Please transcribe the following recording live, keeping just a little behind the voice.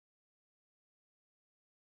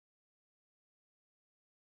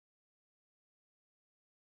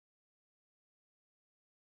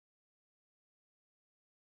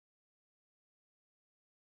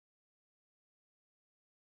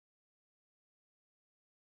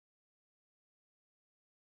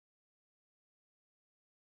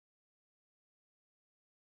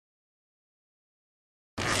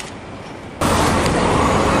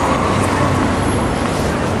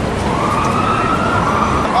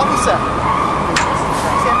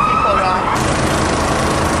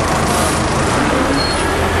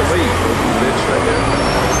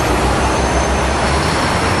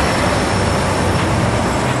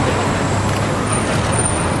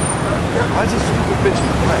stupid bitch in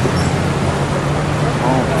the play.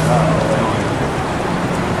 Oh my god.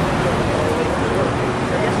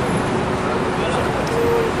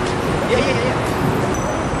 Yeah.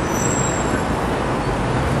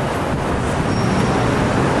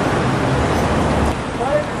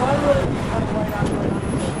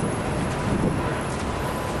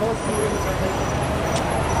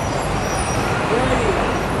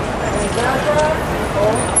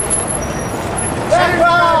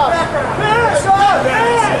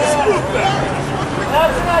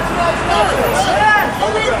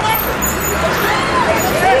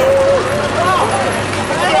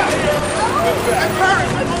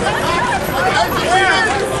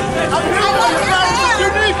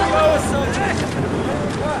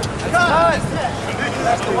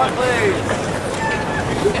 That's the one, please.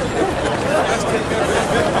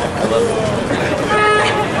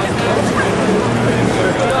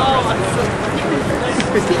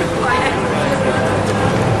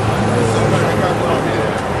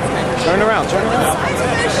 Turn around.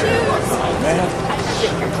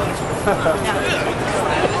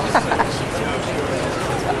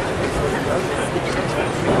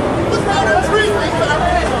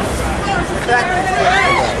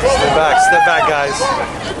 Step back, guys.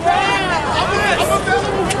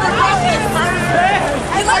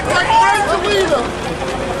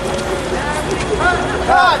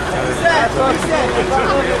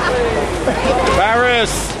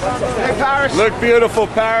 Paris! Hey, Paris! Look beautiful,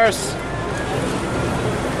 Paris!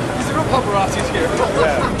 He's a real paparazzi here.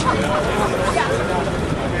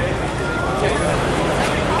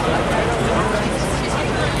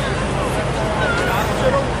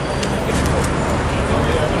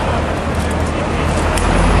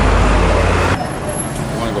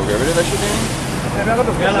 Want to go get rid of that shit, Danny?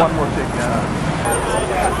 Yeah, one more thing,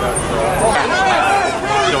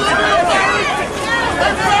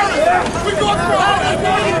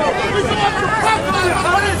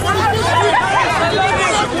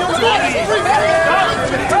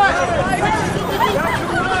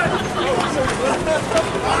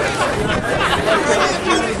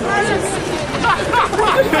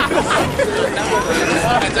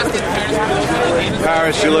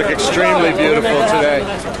 Paris, you look extremely beautiful today. You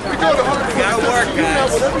gotta work,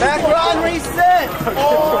 guys. Back on, reset.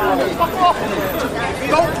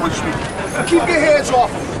 Don't push me. Keep your hands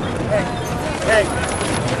off him. Hey.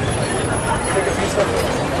 Take a piece of it.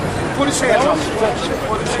 Put his hands off.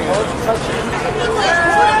 Put his hands off.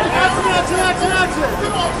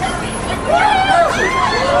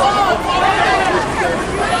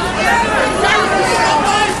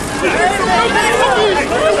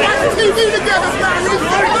 TV together, Paris.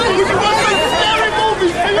 We can watch like scary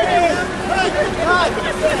movies.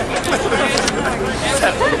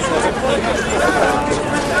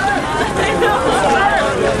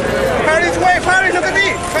 Paris, wait, Paris, look at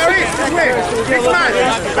me. Paris, wait. This man.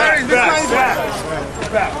 Paris, this man.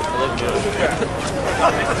 Back.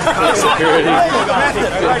 Security. There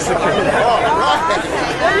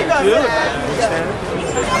you go.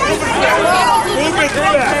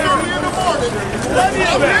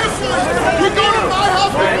 We go to my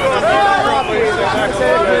house.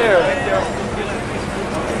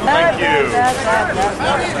 Thank you.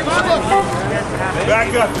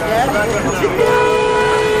 Back up.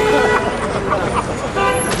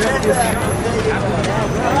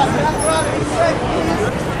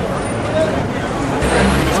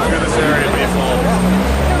 This area be full.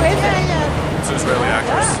 It's Israeli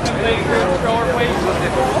actors.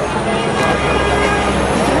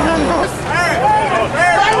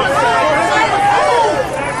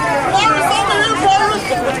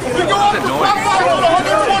 We go up to Popeyes on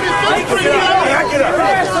 125th Street.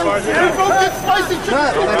 We go get spicy chicken.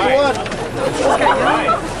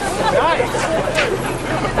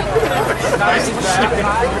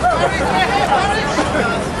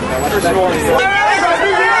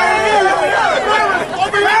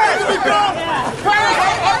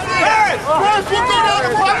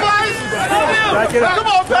 Come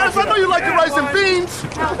on, Paris, I know you like your rice and beans.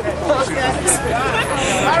 Okay.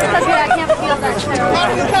 I can't feel that.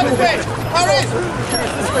 Paris!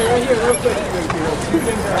 This way, right here, real quick.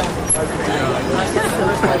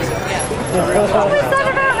 What's that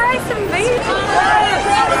about rice and beans?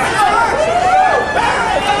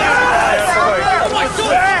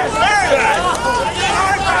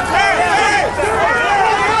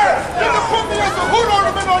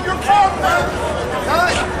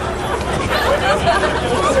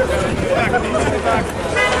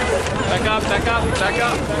 Back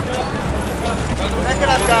up. Back it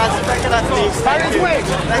up, guys. Back it up, please. Back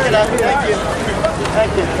it up.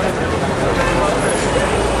 Thank you.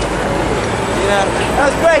 Yeah, that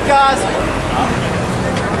was great, guys.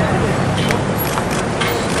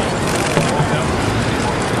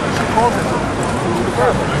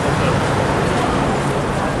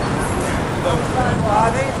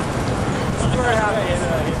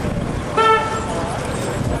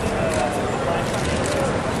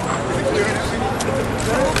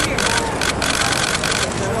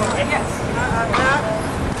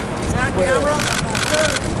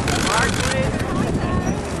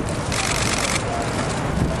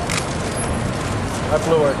 I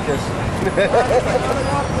blew her a kiss.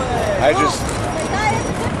 I just...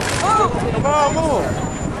 Come on, move!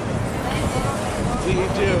 We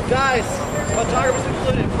do. Guys, photographers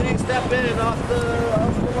included, please step in and off the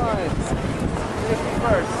line. Safety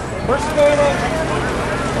first. First skating.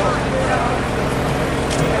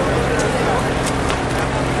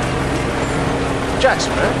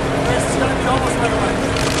 Jackson, man.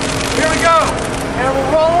 Here we go. And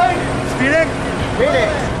we're rolling. Speeding.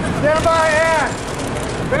 Speeding. Stand by and.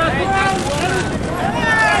 I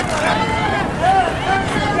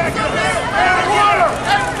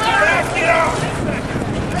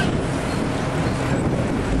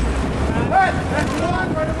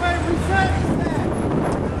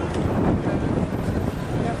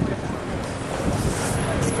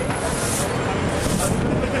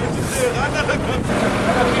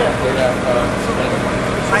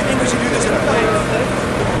think we should do this in a plane.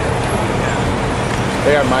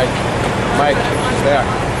 There, Mike. Mike, there.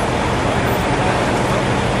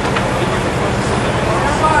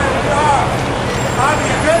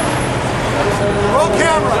 Roll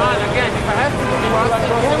camera. Again, if I have to do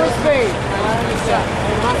Camera speed.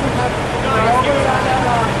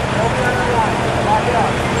 Lock it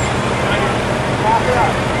up. Lock it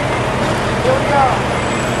up. Here we go.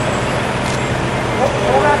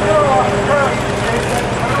 Hold that door off first.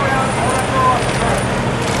 Turn around. Hold that door off first.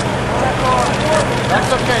 Hold that door off. That's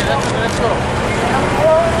okay, let's go.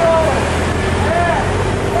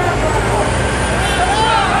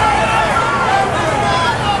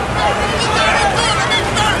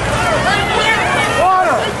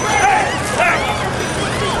 Water!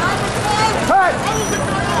 Cut!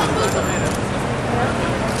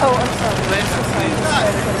 Oh, I'm sorry.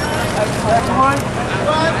 That's one.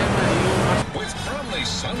 With Bromley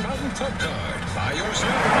Sun Mountain Club Card. Buy yours now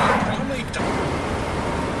at Bromley.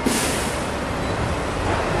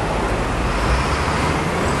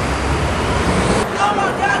 Oh my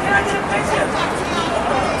God, can I get a picture?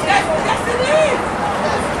 That's the name!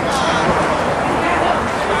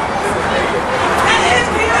 That is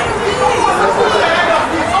Keanu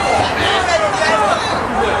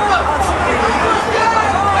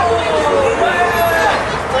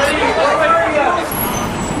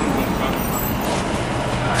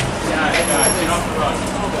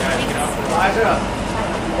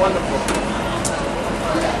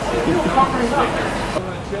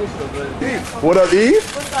What up, Eve?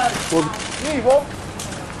 Eve, well,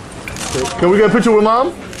 Can we get a picture with Mom?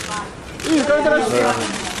 Eve, go get us.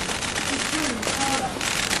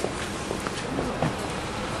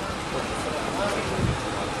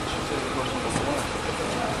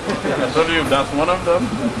 I told you that's one of them.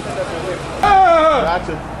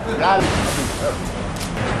 Gotcha. Got it.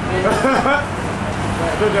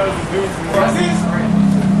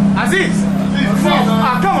 Aziz!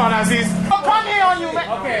 Come on, Aziz. Come here on you, man.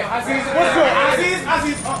 Okay, Aziz, what's good?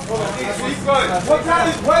 Aziz. Hold on. Aziz, good. What kind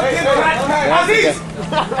is what? Aziz!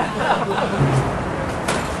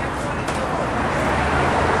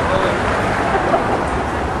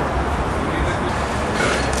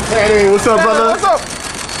 Hey, what's up, brother? What's up?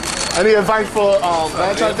 Any advice for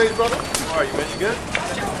Valentine's Day, brother? How are you, man? You good?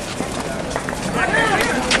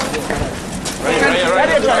 Any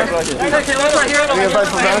advice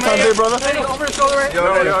for Valentine's Day, brother?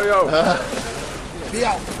 Yo. Be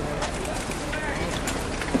out.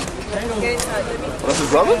 That's his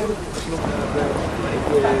brother?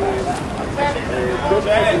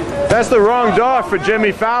 That's the wrong dog for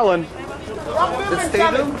Jimmy Fallon. It's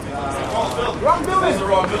Tatum. Wrong building.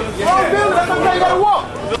 Wrong building. That's how you gotta walk.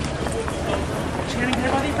 Channing, can I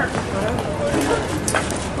bother you first?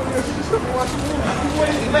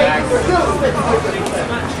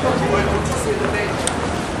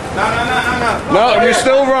 No, you're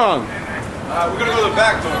still wrong. We're gonna go to the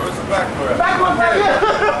back door. Where's the back door at? Back one right here.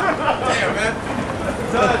 Damn, man.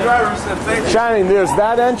 Tell the driver said thank you. Channing, there's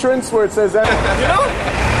that entrance where it says that. You know?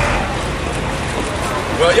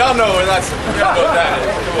 Well, y'all know where that's. We gotta go that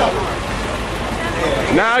is. Come on.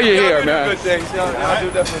 Now you're Y'all here, do man. Good things. Y'all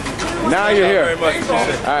do definitely. Now you're Very here. much. Appreciate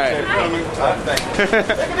it. All right. Thank you.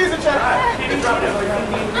 Take it easy, Chad.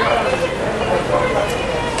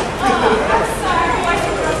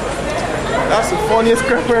 That's the funniest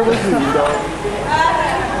crap I ever seen, dog.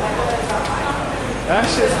 That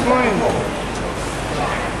shit's funny.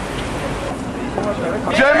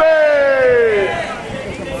 Jimmy!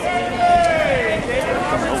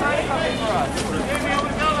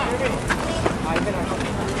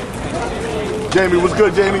 Jamie, what's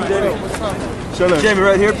good, Jamie? Shut up. Jamie,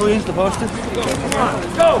 right here, please, the poster.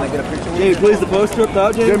 Go! Jamie, please, the poster up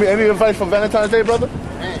top, Jamie. Jamie, any advice for Valentine's Day, brother?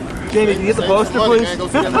 Jamie, can you get the poster, please?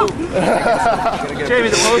 Jamie,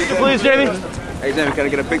 the poster, please, Jamie. Hey, Jamie, can I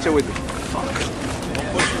get a picture with you?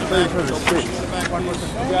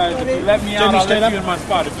 Guys, if you let me out, I'll let you in my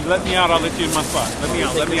spot. If you let me out, I'll let you in my spot. Let me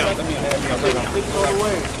out, let me out, let me out.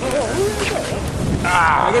 Can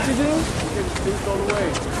I get you, Jamie?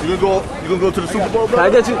 You gonna go to the Super Bowl, bro? Can I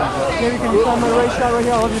get you? Jamie, can you film my race shot right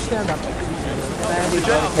here? I'll just stand up.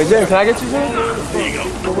 Hey, Jamie, can I get you, Jamie? Wait.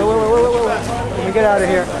 Let me get out of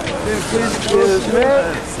here. Please,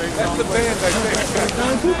 man. That's the band, I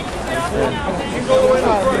think.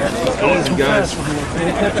 Easy, guys.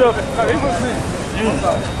 Catch up.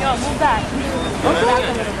 Yo, move back.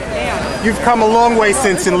 You've come a long way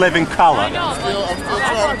since in living color. I know. I'm still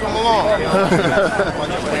trying to come along.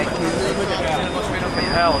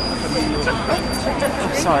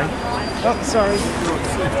 Sorry. Oh, sorry.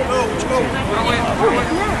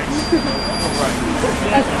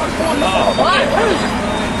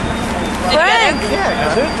 Frank!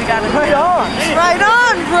 We got it. Right on. Right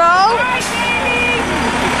on, bro.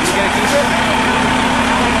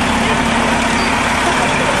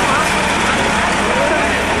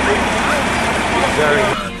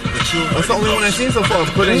 That's the only one I've seen so far.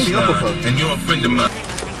 Put anything up with her. And you're a friend of mine.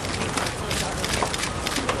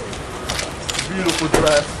 Beautiful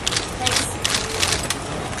dress.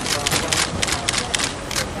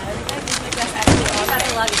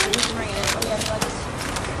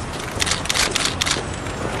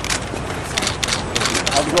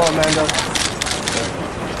 How's it going, Amanda?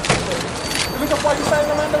 You look up what you're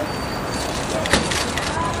signing, Amanda?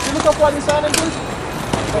 You look up what you're signing, please?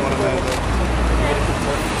 How's it going, Amanda?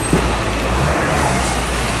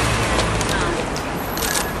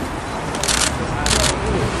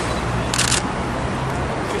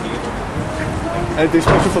 Anything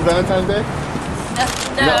special for Valentine's Day?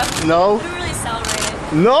 No. We really celebrate it.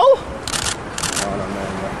 No?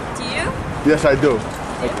 Do you? Yes, I do.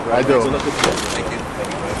 I do. I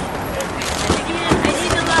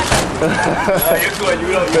need the luck.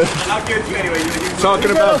 I'll get you anyway.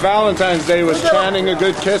 Talking about Valentine's Day, was Channing a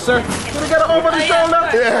good kisser? Can we get an over the shoulder?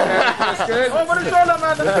 Yeah. That's good. Over the shoulder,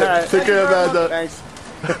 Amanda. All right. Take care, Amanda. Thanks.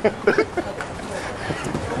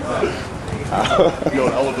 Yo,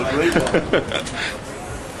 that was a great one.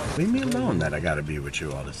 Leave me alone that I gotta be with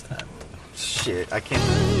you all this time. Shit, I can't.